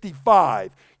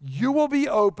 365. You will be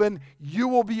open, you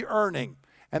will be earning.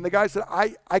 And the guy said,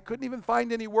 I couldn't even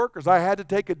find any workers. I had to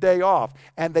take a day off.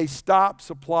 And they stopped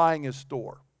supplying his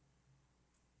store.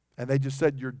 And they just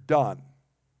said, you're done.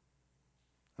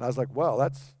 And I was like, well,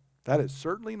 that is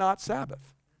certainly not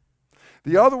Sabbath.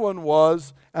 The other one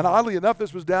was, and oddly enough,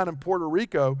 this was down in Puerto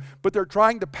Rico, but they're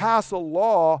trying to pass a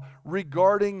law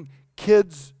regarding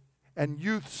kids and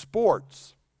youth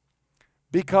sports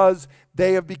because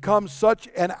they have become such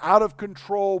an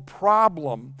out-of-control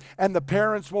problem, and the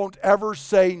parents won't ever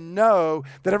say no,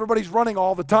 that everybody's running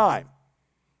all the time.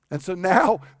 And so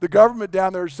now the government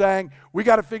down there is saying, we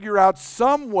got to figure out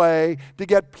some way to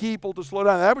get people to slow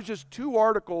down. And that was just 2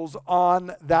 articles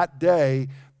on that day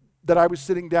that I was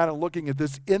sitting down and looking at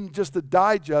this in just the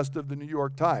digest of the New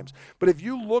York Times. But if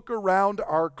you look around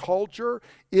our culture,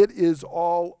 it is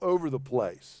all over the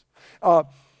place.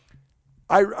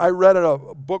 I read a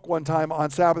book one time on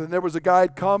Sabbath, and there was a guy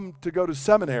who'd come to go to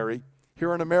seminary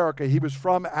here in America. He was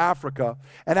from Africa.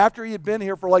 And after he had been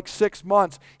here for like 6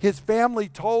 months, his family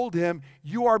told him,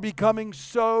 you are becoming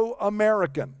so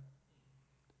American.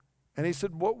 And he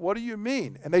said, what do you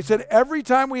mean? And they said, every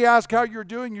time we ask how you're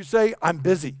doing, you say, I'm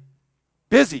busy.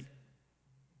 Busy.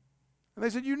 And they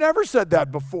said, you never said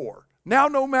that before. Now,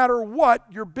 no matter what,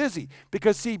 you're busy.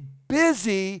 Because, see,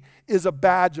 busy is a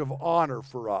badge of honor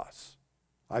for us.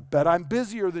 I bet I'm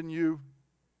busier than you.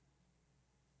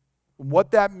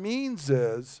 What that means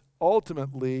is,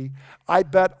 ultimately, I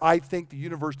bet I think the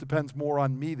universe depends more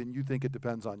on me than you think it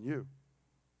depends on you.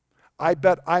 I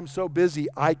bet I'm so busy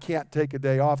I can't take a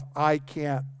day off. I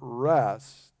can't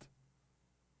rest,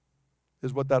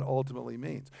 is what that ultimately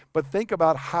means. But think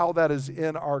about how that is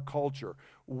in our culture.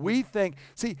 We think,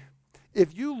 see,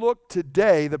 if you look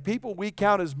today, the people we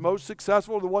count as most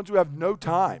successful are the ones who have no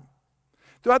time.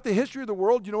 Throughout the history of the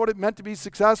world, you know what it meant to be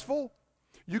successful?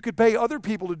 You could pay other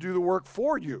people to do the work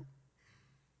for you,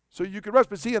 so you could rest.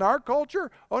 But see, in our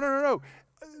culture, no.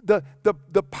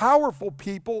 The powerful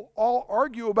people all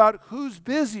argue about who's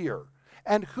busier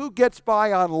and who gets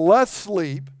by on less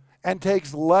sleep and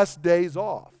takes less days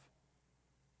off.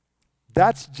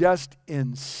 That's just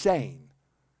insane.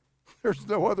 There's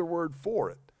no other word for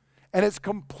it. And it's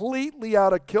completely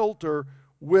out of kilter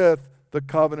with the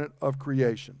covenant of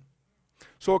creation.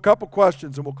 So a couple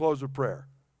questions and we'll close with prayer.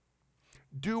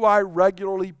 Do I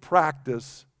regularly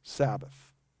practice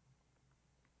Sabbath?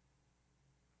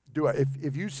 Do I?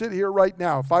 If you sit here right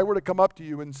now, if I were to come up to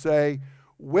you and say,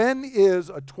 when is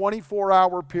a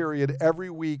 24-hour period every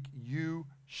week you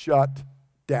shut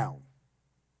down?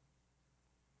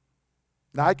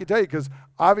 Now I can tell you, because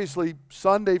obviously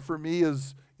Sunday for me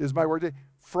is my work day.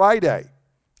 Friday,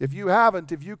 if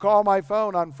you call my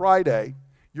phone on Friday,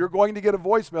 you're going to get a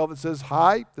voicemail that says,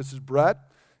 hi, this is Brett.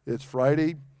 It's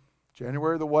Friday,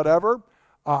 January the whatever.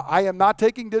 I am not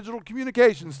taking digital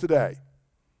communications today.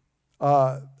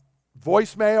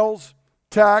 Voicemails,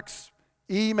 texts,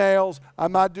 emails,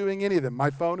 I'm not doing any of them.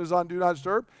 My phone is on Do Not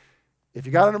Disturb. If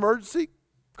you got an emergency,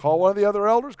 call one of the other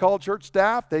elders, call church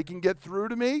staff. They can get through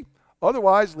to me.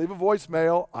 Otherwise, leave a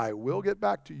voicemail. I will get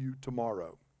back to you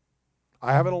tomorrow.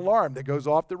 I have an alarm that goes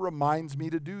off that reminds me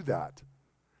to do that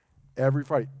every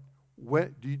Friday.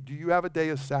 Do you have a day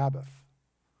of Sabbath?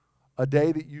 A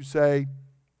day that you say,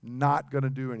 not going to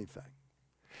do anything?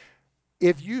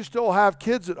 If you still have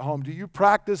kids at home, do you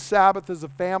practice Sabbath as a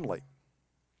family?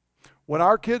 When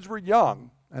our kids were young,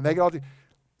 and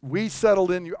we settled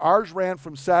in, ours ran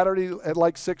from Saturday at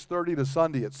like 6:30 to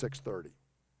Sunday at 6:30.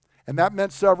 And that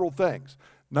meant several things.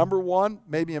 Number one,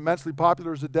 made me immensely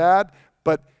popular as a dad,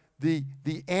 but the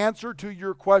answer to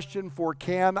your question for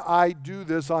can I do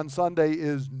this on Sunday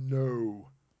is no.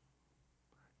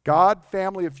 God,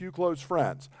 family, a few close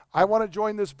friends. I want to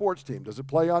join this sports team. Does it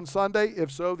play on Sunday?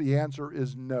 If so, the answer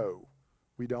is no.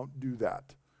 We don't do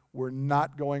that. We're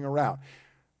not going around.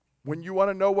 When you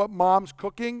want to know what mom's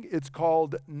cooking, it's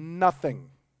called nothing.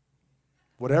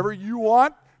 Whatever you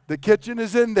want, the kitchen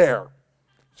is in there.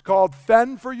 It's called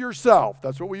fend for yourself.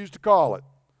 That's what we used to call it.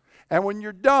 And when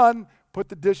you're done, put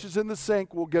the dishes in the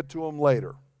sink. We'll get to them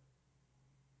later.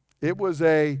 It was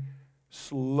a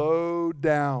slow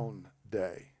down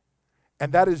day.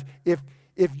 And that is, if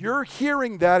If you're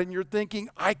hearing that and you're thinking,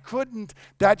 I couldn't,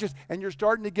 and you're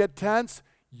starting to get tense,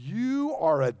 you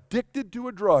are addicted to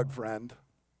a drug, friend.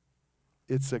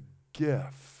 It's a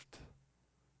gift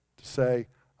to say,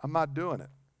 I'm not doing it.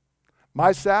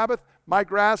 My Sabbath, my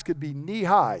grass could be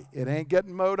knee-high. It ain't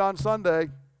getting mowed on Sunday.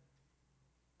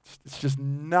 It's just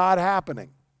not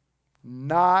happening.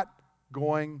 Not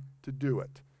going to do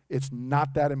it. It's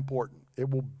not that important.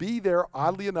 It will be there,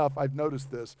 oddly enough, I've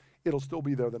noticed this, it'll still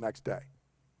be there the next day.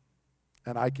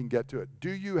 And I can get to it.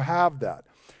 Do you have that?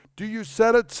 Do you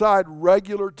set aside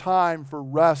regular time for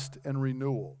rest and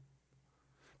renewal?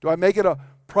 Do I make it a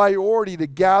priority to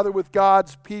gather with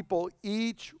God's people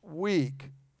each week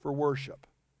for worship?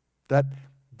 That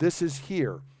this is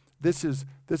here. This is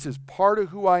part of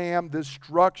who I am. This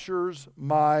structures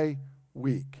my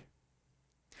week.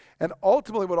 And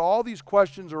ultimately, what all these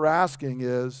questions are asking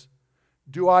is,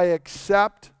 do I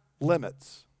accept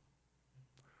limits?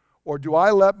 Or do I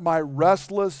let my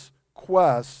restless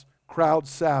quests crowd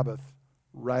Sabbath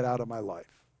right out of my life?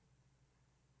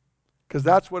 Because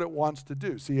that's what it wants to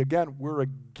do. See, again, we're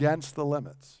against the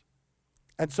limits.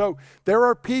 And so there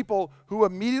are people who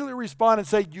immediately respond and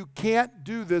say, you can't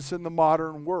do this in the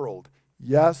modern world.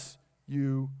 Yes,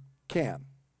 you can.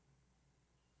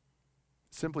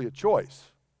 Simply a choice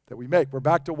that we make. We're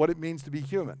back to what it means to be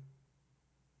human.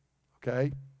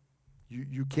 Okay?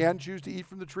 You can choose to eat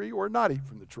from the tree or not eat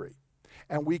from the tree.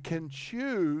 And we can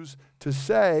choose to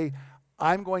say,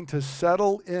 I'm going to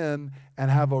settle in and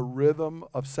have a rhythm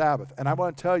of Sabbath. And I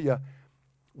want to tell you,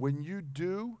 when you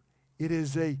do, it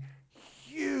is a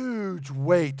huge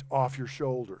weight off your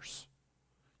shoulders.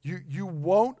 You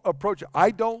won't approach it.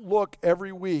 I don't look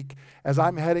every week as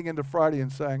I'm heading into Friday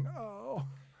and saying, oh,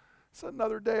 it's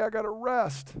another day I got to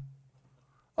rest.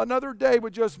 Another day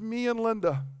with just me and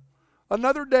Linda.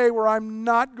 Another day where I'm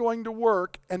not going to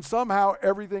work and somehow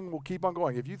everything will keep on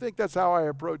going. If you think that's how I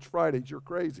approach Fridays, you're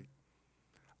crazy.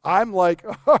 I'm like,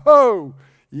 oh,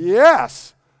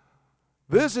 yes.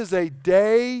 This is a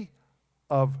day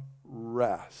of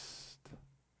rest.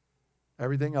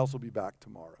 Everything else will be back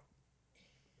tomorrow.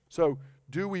 So,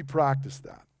 do we practice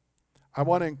that? I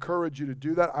want to encourage you to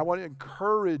do that. I want to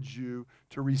encourage you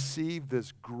to receive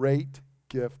this great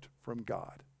gift from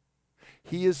God.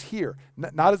 He is here,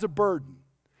 not as a burden.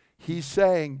 He's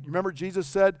saying, remember Jesus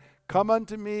said, come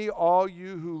unto me, all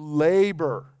you who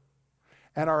labor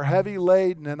and are heavy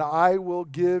laden, and I will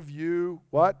give you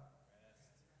what?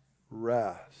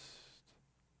 Rest.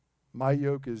 My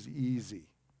yoke is easy.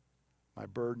 My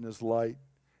burden is light,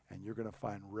 and you're going to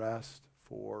find rest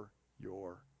for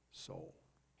your soul.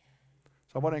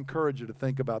 So I want to encourage you to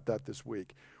think about that this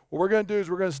week. What we're going to do is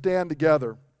we're going to stand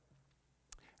together.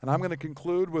 And I'm going to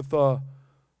conclude with a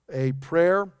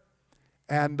prayer.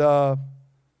 And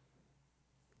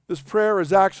this prayer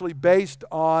is actually based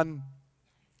on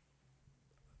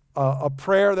a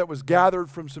prayer that was gathered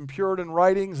from some Puritan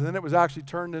writings, and then it was actually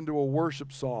turned into a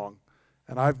worship song.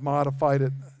 And I've modified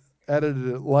it, edited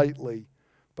it lightly.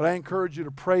 But I encourage you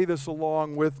to pray this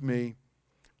along with me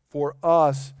for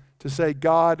us to say,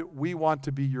 God, we want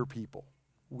to be your people.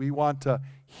 We want to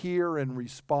hear and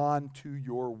respond to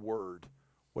your word,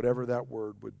 whatever that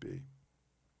word would be.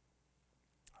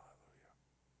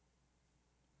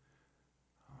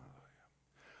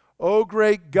 O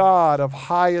great God of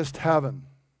highest heaven,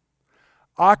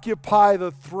 occupy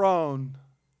the throne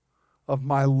of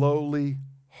my lowly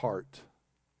heart.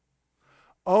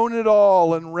 Own it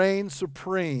all and reign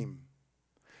supreme.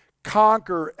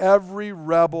 Conquer every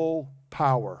rebel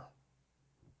power.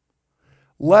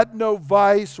 Let no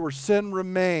vice or sin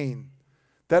remain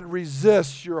that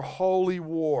resists your holy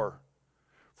war.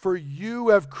 For you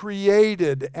have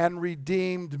created and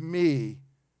redeemed me.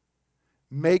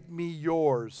 Make me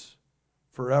yours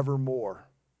forevermore.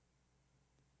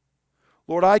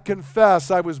 Lord, I confess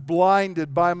I was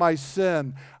blinded by my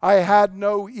sin. I had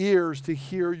no ears to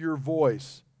hear your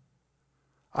voice.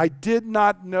 I did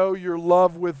not know your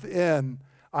love within.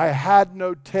 I had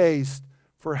no taste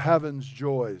for heaven's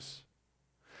joys.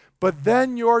 But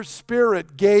then your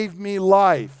Spirit gave me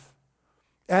life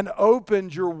and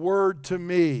opened your word to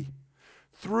me.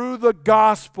 Through the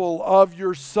gospel of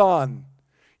your Son,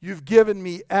 you've given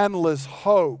me endless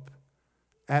hope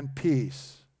and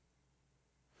peace.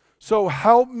 So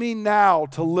help me now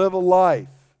to live a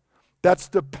life that's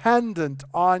dependent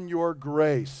on your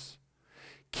grace.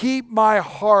 Keep my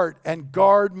heart and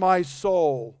guard my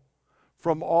soul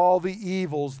from all the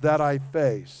evils that I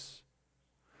face.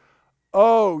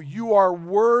 Oh, you are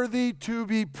worthy to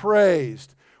be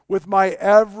praised with my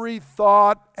every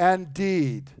thought and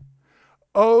deed.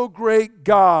 O great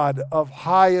God of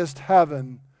highest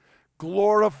heaven,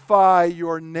 glorify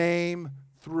your name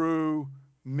through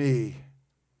me.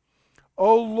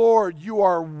 O Lord, you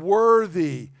are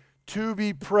worthy to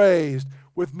be praised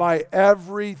with my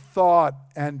every thought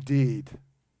and deed.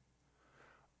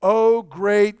 O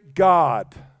great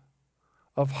God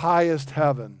of highest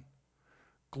heaven,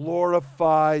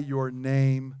 glorify your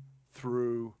name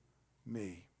through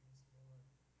me.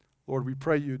 Lord, we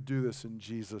pray you do this in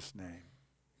Jesus' name.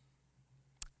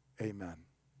 Amen.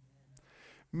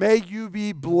 May you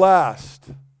be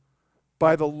blessed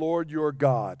by the Lord your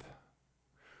God,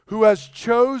 who has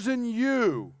chosen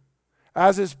you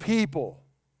as his people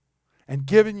and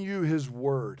given you his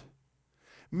word.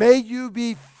 May you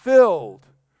be filled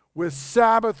with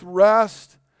Sabbath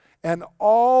rest and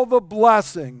all the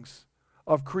blessings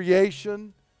of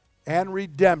creation and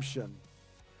redemption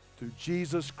through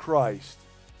Jesus Christ,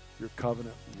 your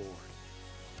covenant Lord.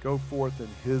 Go forth in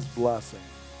his blessing.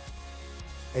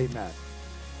 Amen.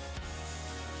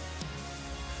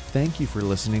 Thank you for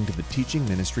listening to the teaching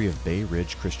ministry of Bay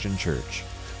Ridge Christian Church.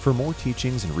 For more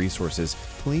teachings and resources,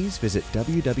 please visit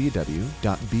www.brcc.church.